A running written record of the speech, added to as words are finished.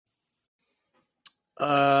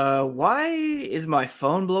Why is my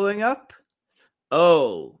phone blowing up?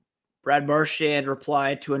 Oh, Brad Marchand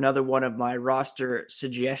replied to another one of my roster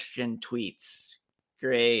suggestion tweets.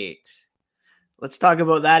 Great. Let's talk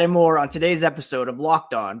about that and more on today's episode of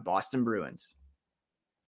Locked On Boston Bruins.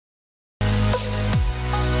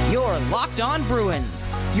 You're Locked On Bruins,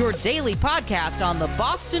 your daily podcast on the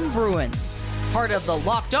Boston Bruins. Part of the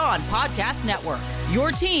Locked On Podcast Network,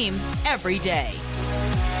 your team every day.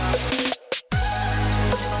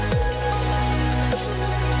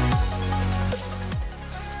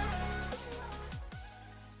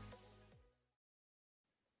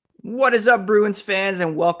 What is up, Bruins fans,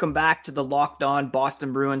 and welcome back to the Locked On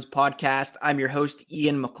Boston Bruins podcast. I'm your host,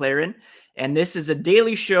 Ian McLaren, and this is a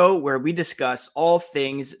daily show where we discuss all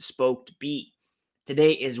things Spoked B.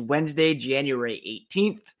 Today is Wednesday, January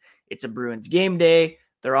 18th. It's a Bruins game day.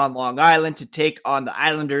 They're on Long Island to take on the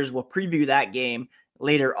Islanders. We'll preview that game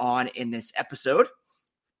later on in this episode.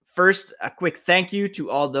 First, a quick thank you to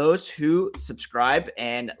all those who subscribe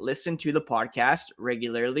and listen to the podcast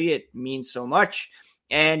regularly. It means so much.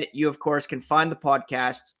 And you, of course, can find the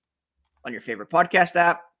podcast on your favorite podcast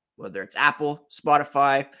app, whether it's Apple,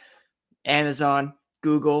 Spotify, Amazon,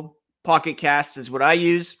 Google. Pocket Casts is what I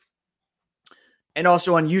use. And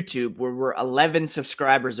also on YouTube, where we're 11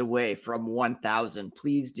 subscribers away from 1,000.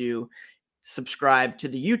 Please do subscribe to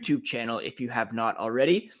the YouTube channel if you have not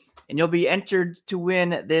already. And you'll be entered to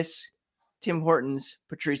win this Tim Hortons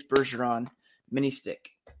Patrice Bergeron mini stick.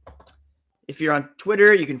 If you're on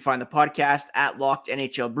Twitter, you can find the podcast at Locked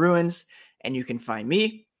NHL Bruins, and you can find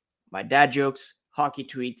me, my dad jokes, hockey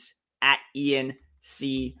tweets at Ian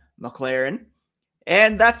C. McLaren.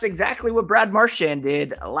 And that's exactly what Brad Marchand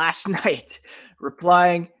did last night,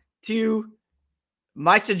 replying to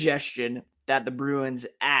my suggestion that the Bruins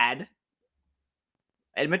add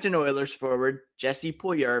Edmonton Oilers forward Jesse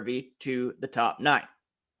Puljujarvi to the top nine.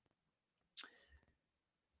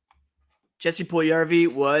 Jesse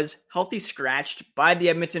Puljujarvi was healthy scratched by the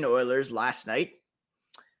Edmonton Oilers last night.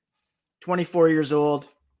 24 years old,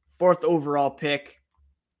 fourth overall pick,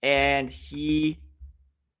 and he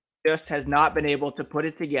just has not been able to put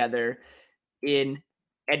it together in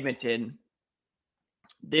Edmonton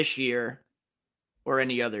this year or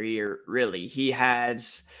any other year, really. He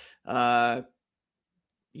did have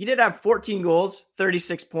 14 goals,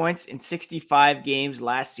 36 points in 65 games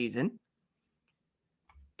last season.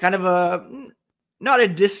 Kind of not a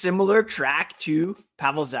dissimilar track to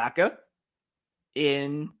Pavel Zacha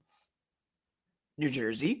in New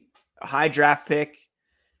Jersey. A high draft pick.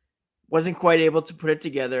 Wasn't quite able to put it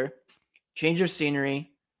together. Change of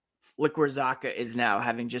scenery. Look where Zacha is now,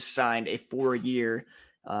 having just signed a 4-year,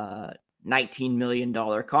 $19 million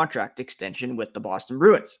contract extension with the Boston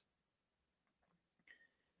Bruins.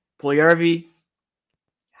 Puljujarvi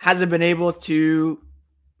hasn't been able to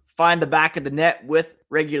find the back of the net with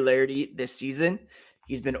regularity this season.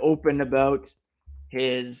 He's been open about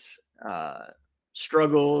his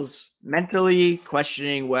struggles mentally,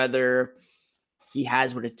 questioning whether he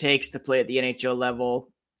has what it takes to play at the NHL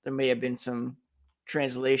level. There may have been some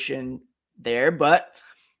translation there, but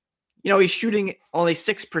he's shooting only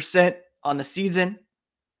 6% on the season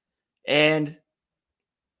and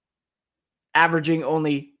averaging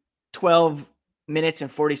only 12 minutes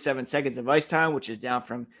and 47 seconds of ice time, which is down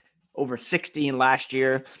from over 16 last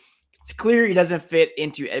year. It's clear he doesn't fit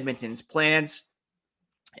into Edmonton's plans.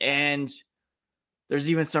 And there's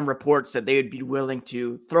even some reports that they would be willing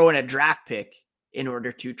to throw in a draft pick in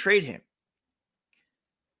order to trade him.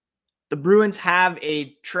 The Bruins have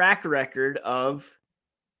a track record of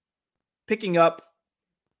picking up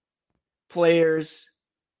players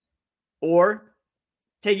or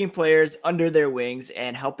taking players under their wings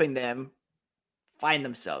and helping them find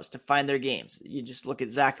themselves, to find their games. You just look at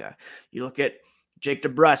Zacha. You look at Jake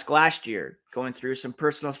DeBrusk last year, going through some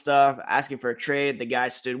personal stuff, asking for a trade. The guy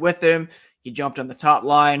stood with him. He jumped on the top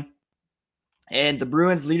line. And the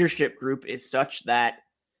Bruins leadership group is such that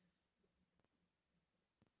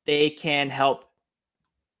they can help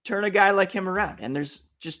turn a guy like him around. And there's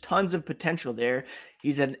just tons of potential there.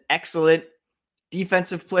 He's an excellent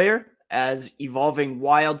defensive player. As Evolving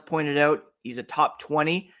Wild pointed out, he's a top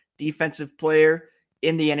 20 defensive player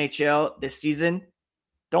in the NHL this season.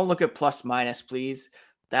 Don't look at plus minus, please.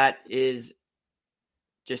 That is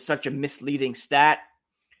just such a misleading stat.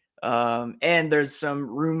 And there's some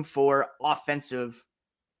room for offensive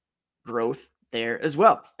growth there as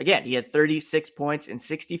well. Again, he had 36 points in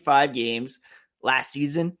 65 games last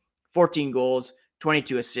season, 14 goals,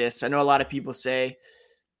 22 assists. I know a lot of people say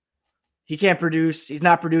he can't produce. He's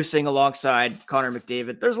not producing alongside Connor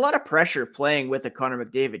McDavid. There's a lot of pressure playing with a Connor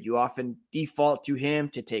McDavid. You often default to him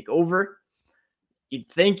to take over. You'd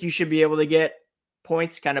think you should be able to get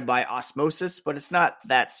points kind of by osmosis, but it's not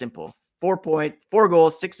that simple. 4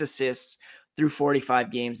 goals, 6 assists through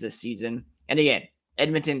 45 games this season. And again,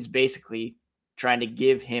 Edmonton's basically trying to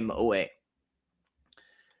give him away.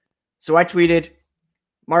 So I tweeted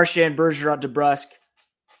Marchand, Bergeron, DeBrusk,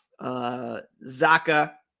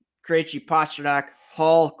 Zacha, Krejci, Pastrnak,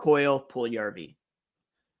 Hall, Coyle, Puljujarvi.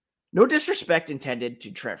 No disrespect intended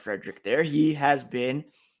to Trent Frederic there. He has been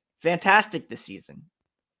fantastic this season.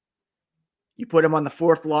 You put him on the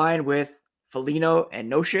fourth line with Foligno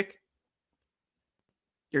and Nosek,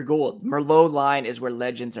 you're gold. Merlot line is where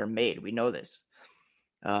legends are made. We know this.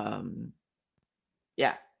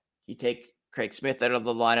 You take Craig Smith out of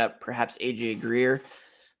the lineup, perhaps AJ Greer.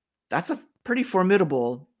 That's a pretty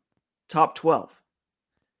formidable top 12.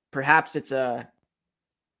 Perhaps it's a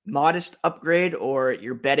modest upgrade or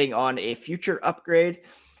you're betting on a future upgrade.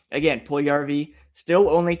 Again, Puljujarvi, still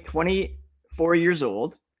only 24 years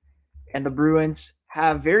old, and the Bruins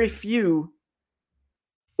have very few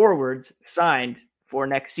forwards signed for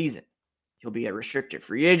next season. He'll be a restricted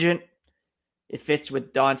free agent. It fits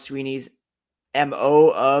with Don Sweeney's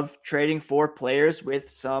MO of trading for players with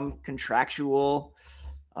some contractual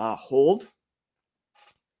hold,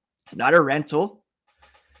 not a rental.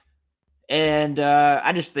 And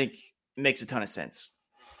I just think it makes a ton of sense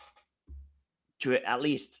to at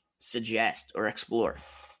least suggest or explore.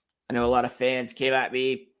 I know a lot of fans came at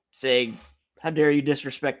me saying, how dare you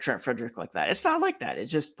disrespect Trent Frederic like that? It's not like that.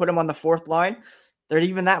 It's just put him on the fourth line. They're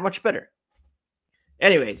even that much better.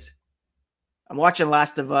 Anyways, I'm watching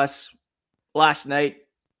Last of Us last night.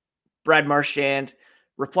 Brad Marchand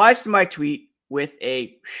replies to my tweet with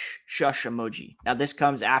a shush emoji. Now, this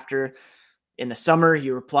comes after, in the summer,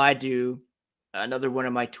 he replied to another one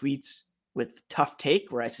of my tweets with tough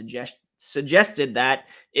take, where I suggested that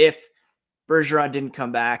if Bergeron didn't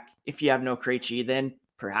come back, if you have no Krejci, then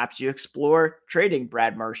perhaps you explore trading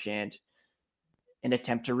Brad Marchand and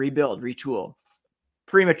attempt to rebuild, retool.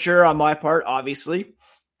 Premature on my part, obviously.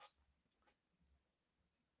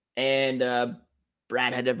 And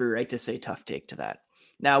Brad had every right to say tough take to that.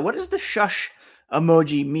 Now, what does the shush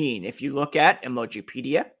emoji mean? If you look at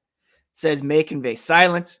Emojipedia, it says may convey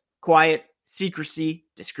silence, quiet, secrecy,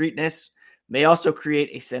 discreetness, may also create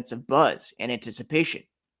a sense of buzz and anticipation,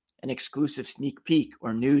 an exclusive sneak peek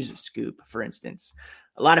or news scoop, for instance.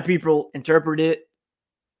 A lot of people interpret it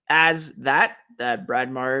as that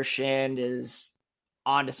Brad Marchand is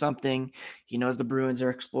onto something. He knows the Bruins are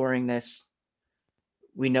exploring this.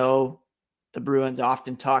 We know the Bruins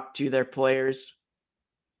often talk to their players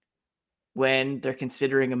when they're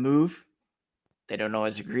considering a move. They don't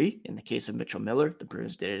always agree. In the case of Mitchell Miller, the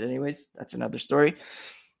Bruins did it anyways. That's another story.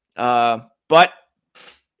 But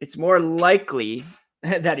it's more likely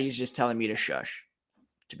that he's just telling me to shush,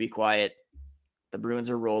 to be quiet. The Bruins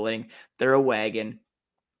are rolling. They're a wagon.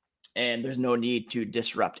 And there's no need to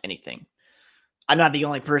disrupt anything. I'm not the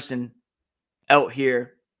only person out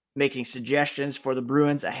here making suggestions for the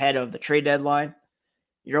Bruins ahead of the trade deadline.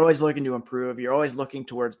 You're always looking to improve. You're always looking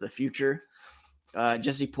towards the future.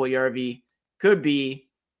 Jesse Puljujarvi could be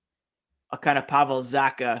a kind of Pavel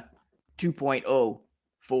Zacha 2.0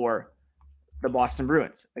 for the Boston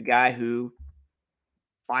Bruins, a guy who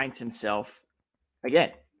finds himself,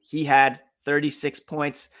 again, he had 36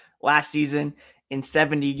 points last season in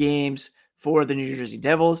 70 games for the New Jersey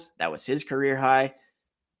Devils. That was his career high.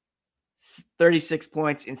 36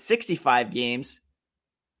 points in 65 games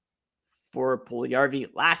for Puljujarvi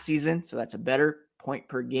last season, so that's a better point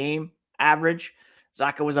per game average.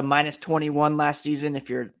 Zacha was a minus 21 last season, if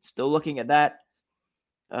you're still looking at that.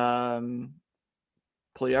 Puljujarvi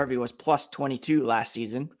was plus 22 last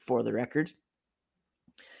season, for the record.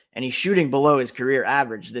 And he's shooting below his career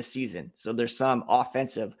average this season, so there's some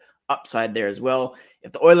offensive upside there as well.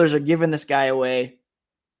 If the Oilers are giving this guy away,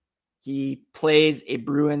 he plays a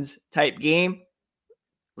Bruins-type game,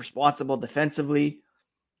 responsible defensively,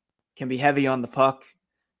 can be heavy on the puck.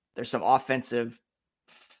 There's some offensive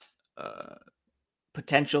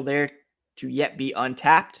potential there to yet be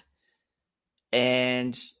untapped,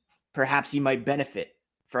 and perhaps he might benefit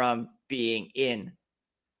from being in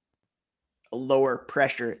a lower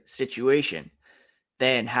pressure situation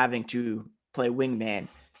than having to play wingman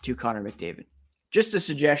to Connor McDavid. Just a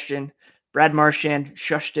suggestion. Brad Marchand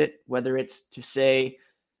shushed it, whether it's to say,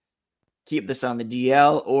 keep this on the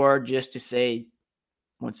DL, or just to say,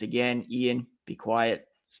 once again, Ian, be quiet,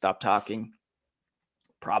 stop talking.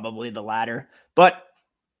 Probably the latter, but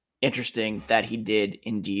interesting that he did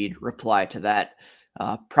indeed reply to that.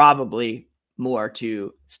 Probably more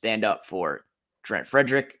to stand up for Trent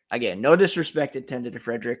Frederic. Again, no disrespect intended to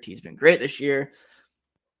Frederic. He's been great this year.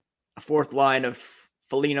 A fourth line of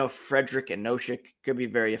Foligno, Frederic, and Nosek could be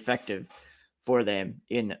very effective for them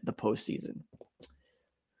in the postseason.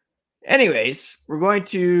 Anyways, we're going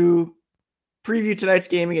to preview tonight's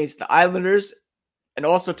game against the Islanders and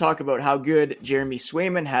also talk about how good Jeremy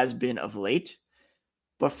Swayman has been of late.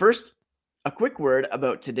 But first, a quick word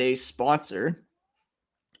about today's sponsor,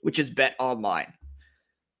 which is BetOnline.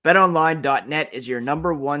 BetOnline.net is your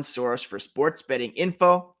number one source for sports betting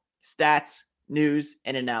info, stats, news,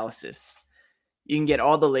 and analysis. You can get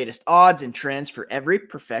all the latest odds and trends for every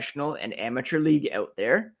professional and amateur league out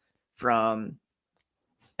there, from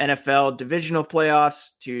NFL divisional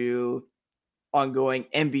playoffs to ongoing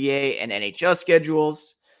NBA and NHL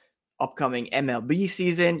schedules, upcoming MLB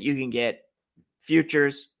season. You can get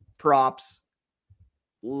futures, props,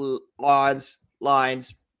 odds,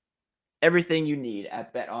 lines, everything you need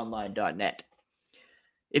at betonline.net.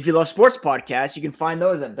 If you love sports podcasts, you can find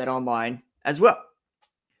those at BetOnline as well.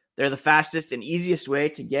 They're the fastest and easiest way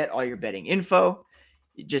to get all your betting info.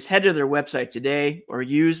 You just head to their website today or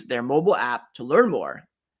use their mobile app to learn more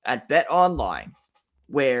at BetOnline,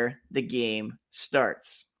 where the game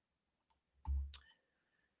starts.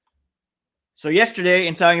 So yesterday,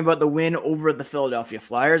 in talking about the win over the Philadelphia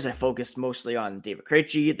Flyers, I focused mostly on David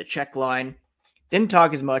Krejci, the check line. Didn't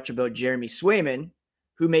talk as much about Jeremy Swayman,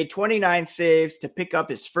 who made 29 saves to pick up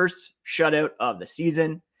his first shutout of the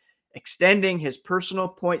season, extending his personal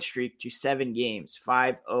point streak to 7 games,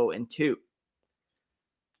 5-0-2.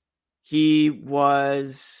 He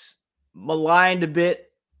was maligned a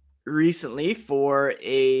bit recently for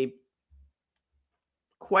a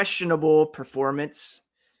questionable performance.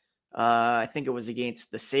 I think it was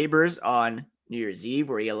against the Sabres on New Year's Eve,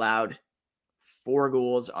 where he allowed 4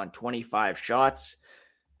 goals on 25 shots.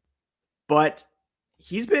 But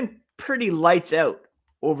he's been pretty lights out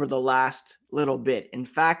over the last little bit. In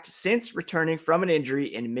fact, since returning from an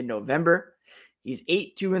injury in mid-November, he's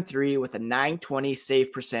 8-2-3 with a .920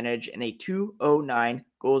 save percentage and a .209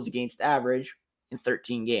 goals against average in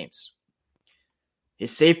 13 games.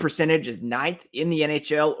 His save percentage is 9th in the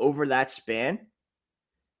NHL over that span,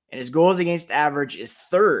 and his goals against average is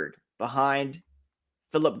 3rd behind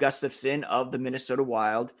Philip Gustafsson of the Minnesota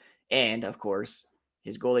Wild and, of course,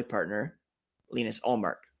 his goalie partner, Linus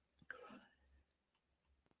Ullmark.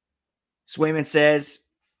 Swayman says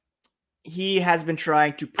he has been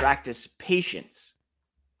trying to practice patience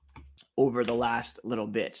over the last little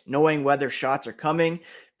bit, knowing whether shots are coming,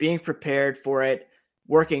 being prepared for it,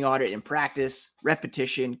 working on it in practice,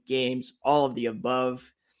 repetition, games, all of the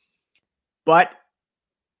above. But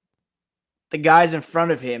the guys in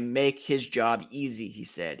front of him make his job easy, he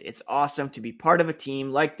said. It's awesome to be part of a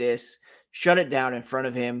team like this, shut it down in front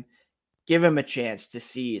of him, give him a chance to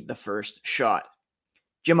see the first shot.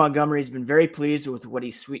 Jim Montgomery has been very pleased with what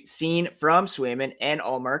he's seen from Swayman and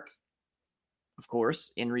Ullmark, of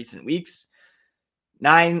course, in recent weeks.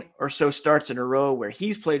 9 or so starts in a row where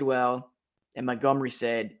he's played well, and Montgomery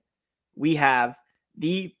said, "We have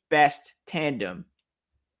the best tandem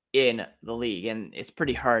in the league," and it's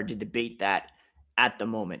pretty hard to debate that at the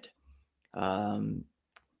moment.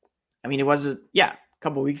 It was a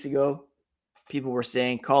couple of weeks ago, people were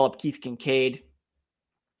saying call up Keith Kincaid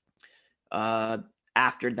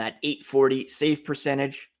after that .840 save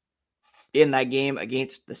percentage in that game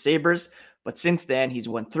against the Sabres. But since then, he's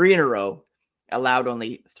won 3 in a row, allowed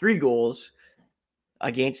only 3 goals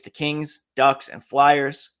against the Kings, Ducks, and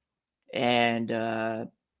Flyers. And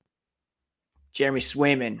Jeremy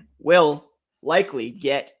Swayman will likely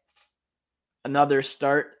get another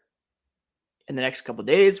start in the next couple of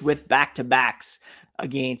days with back-to-backs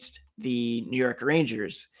against the New York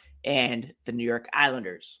Rangers and the New York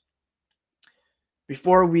Islanders.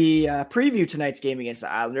 Before we preview tonight's game against the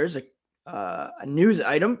Islanders, a news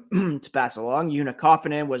item to pass along. Joona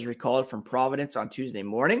Koppanen was recalled from Providence on Tuesday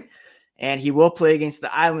morning, and he will play against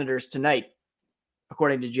the Islanders tonight,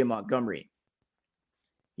 according to Jim Montgomery.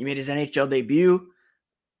 He made his NHL debut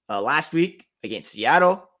last week against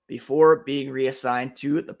Seattle before being reassigned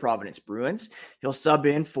to the Providence Bruins. He'll sub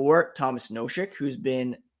in for Thomas Nosek, who's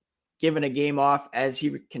been given a game off as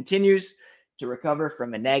he continues to recover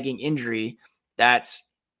from a nagging injury that's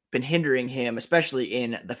been hindering him, especially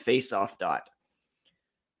in the face-off dot.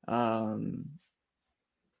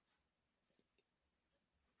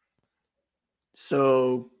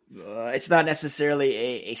 It's not necessarily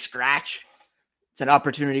a scratch. It's an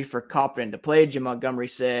opportunity for Koppanen to play. Jim Montgomery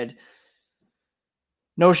said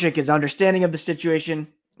Nosek is understanding of the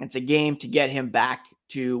situation. It's a game to get him back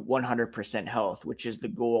to 100% health, which is the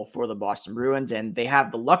goal for the Boston Bruins. And they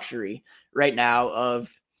have the luxury right now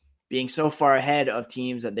of being so far ahead of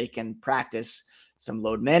teams that they can practice some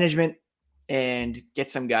load management and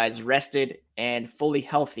get some guys rested and fully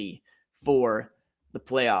healthy for the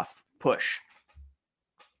playoff push.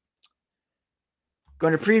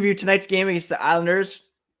 Going to preview tonight's game against the Islanders.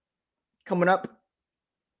 Coming up,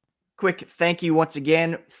 quick thank you once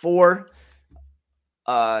again for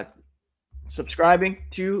subscribing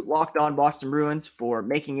to Locked On Boston Bruins, for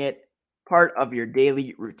making it part of your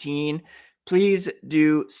daily routine. Please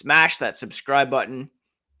do smash that subscribe button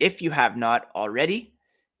if you have not already.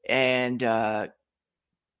 And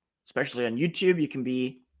especially on YouTube, you can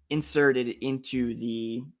be inserted into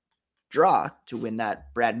the draw to win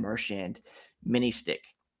that Brad Marchand mini stick.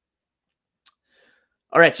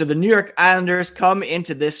 All right, so the New York Islanders come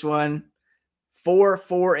into this one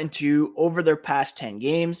 4-4-2 over their past 10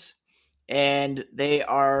 games, and they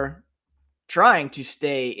are trying to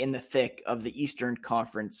stay in the thick of the Eastern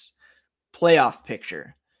Conference playoff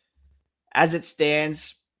picture. As it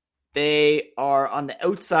stands, they are on the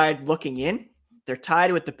outside looking in. They're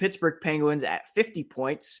tied with the Pittsburgh Penguins at 50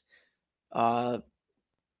 points.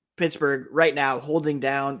 Pittsburgh right now holding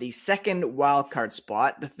down the second wildcard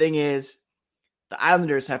spot. The thing is, the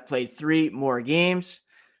Islanders have played 2 more games.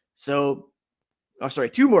 So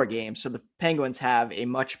the Penguins have a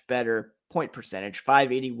much better point percentage,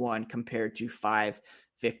 581 compared to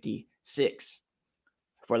 556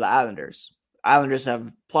 for the Islanders. Islanders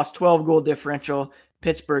have plus 12 goal differential.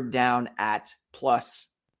 Pittsburgh down at plus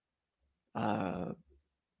 9.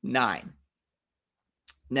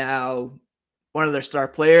 Now, one of their star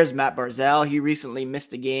players, Matt Barzal, he recently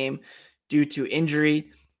missed a game due to injury.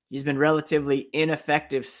 He's been relatively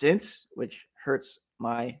ineffective since, which hurts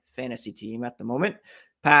my fantasy team at the moment.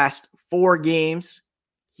 Past 4 games,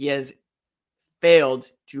 he has failed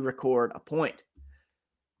to record a point.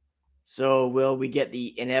 So will we get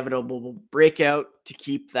the inevitable breakout to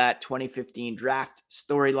keep that 2015 draft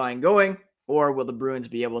storyline going, or will the Bruins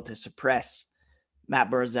be able to suppress Matt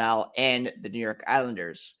Barzal and the New York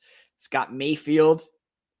Islanders? Scott Mayfield,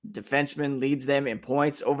 defenseman, leads them in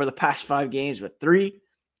points over the past 5 games with 3,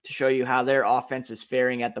 to show you how their offense is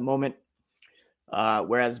faring at the moment.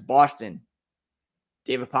 Whereas Boston,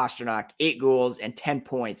 David Pastrnak, 8 goals and 10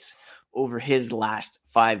 points over his last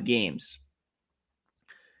 5 games.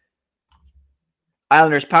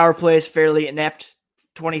 Islanders power play is fairly inept,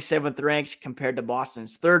 27th ranked compared to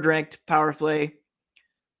Boston's 3rd ranked power play.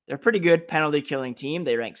 They're a pretty good penalty killing team.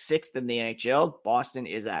 They rank 6th in the NHL. Boston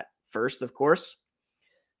is at 1st, of course.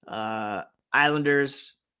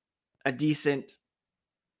 Islanders, a decent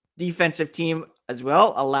defensive team as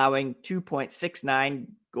well, allowing 2.69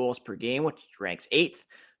 goals per game, which ranks 8th.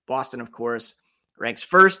 Boston, of course, ranks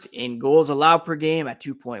 1st in goals allowed per game at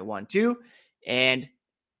 2.12, and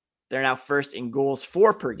they're now 1st in goals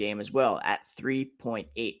for per game as well at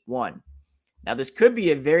 3.81. Now, this could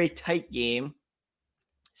be a very tight game,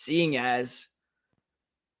 seeing as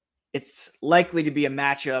it's likely to be a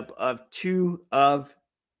matchup of 2 of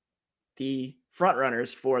the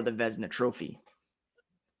frontrunners for the Vezina Trophy.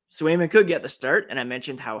 Swayman could get the start, and I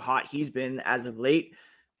mentioned how hot he's been as of late.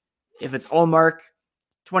 If it's Ullmark,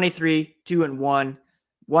 23, 2-1,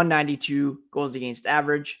 192 goals against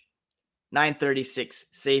average, 936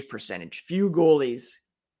 save percentage. Few goalies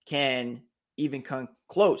can even come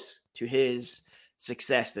close to his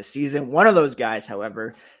success this season. One of those guys,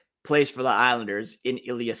 however, plays for the Islanders in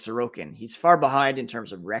Ilya Sorokin. He's far behind in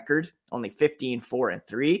terms of record, only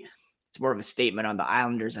 15-4-3. It's more of a statement on the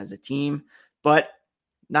Islanders as a team, but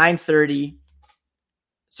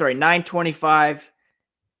 925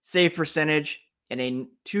 save percentage and a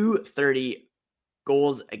 230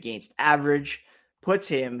 goals against average puts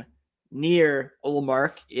him near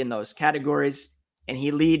Ullmark in those categories, and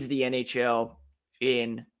he leads the NHL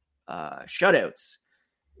in shutouts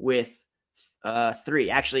with 3.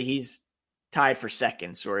 Actually, he's tied for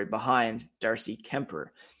second, behind Darcy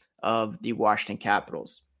Kemper of the Washington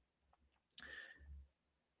Capitals.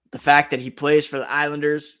 The fact that he plays for the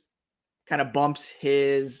Islanders kind of bumps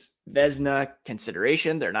his Vezina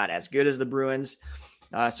consideration. They're not as good as the Bruins.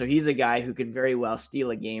 So he's a guy who could very well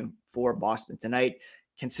steal a game for Boston tonight,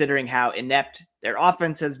 considering how inept their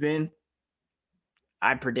offense has been.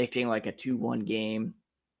 I'm predicting like a 2-1 game.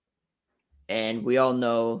 And we all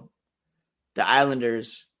know the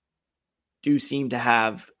Islanders do seem to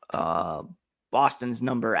have Boston's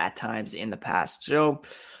number at times in the past. So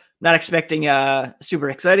not expecting a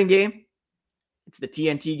super exciting game. It's the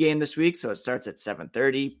TNT game this week, so it starts at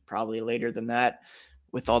 7:30, probably later than that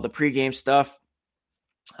with all the pregame stuff.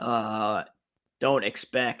 Don't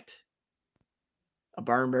expect a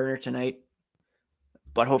barn burner tonight,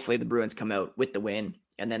 but hopefully the Bruins come out with the win,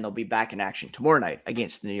 and then they'll be back in action tomorrow night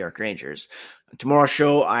against the New York Rangers. On tomorrow's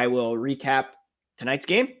show, I will recap tonight's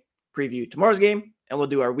game preview tomorrow's game, and we'll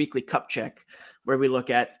do our weekly cup check where we look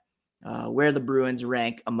at where the Bruins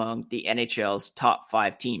rank among the NHL's top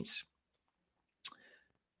 5 teams.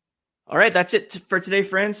 All right, that's it for today,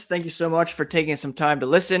 friends. Thank you so much for taking some time to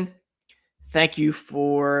listen. Thank you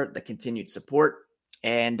for the continued support,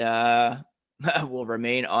 and we'll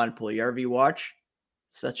remain on Puljujarvi watch,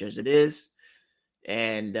 such as it is.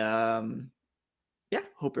 And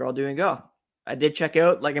hope you're all doing well. I did check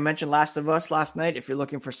out, like I mentioned, Last of Us last night. If you're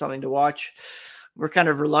looking for something to watch, we're kind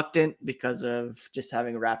of reluctant because of just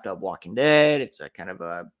having wrapped up Walking Dead. It's a kind of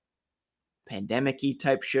a pandemic-y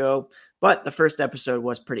type show, but the first episode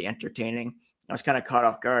was pretty entertaining. I was kind of caught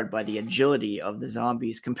off guard by the agility of the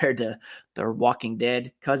zombies compared to their Walking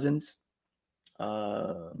Dead cousins.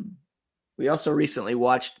 We also recently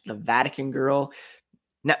watched the Vatican Girl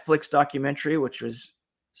Netflix documentary, which was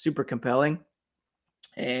super compelling.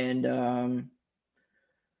 And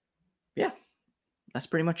that's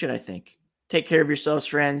pretty much it, I think. Take care of yourselves,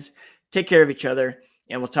 friends. Take care of each other.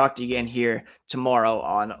 And we'll talk to you again here tomorrow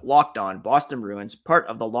on Locked On Boston Bruins, part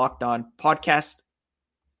of the Locked On Podcast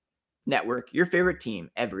Network, your favorite team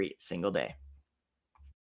every single day.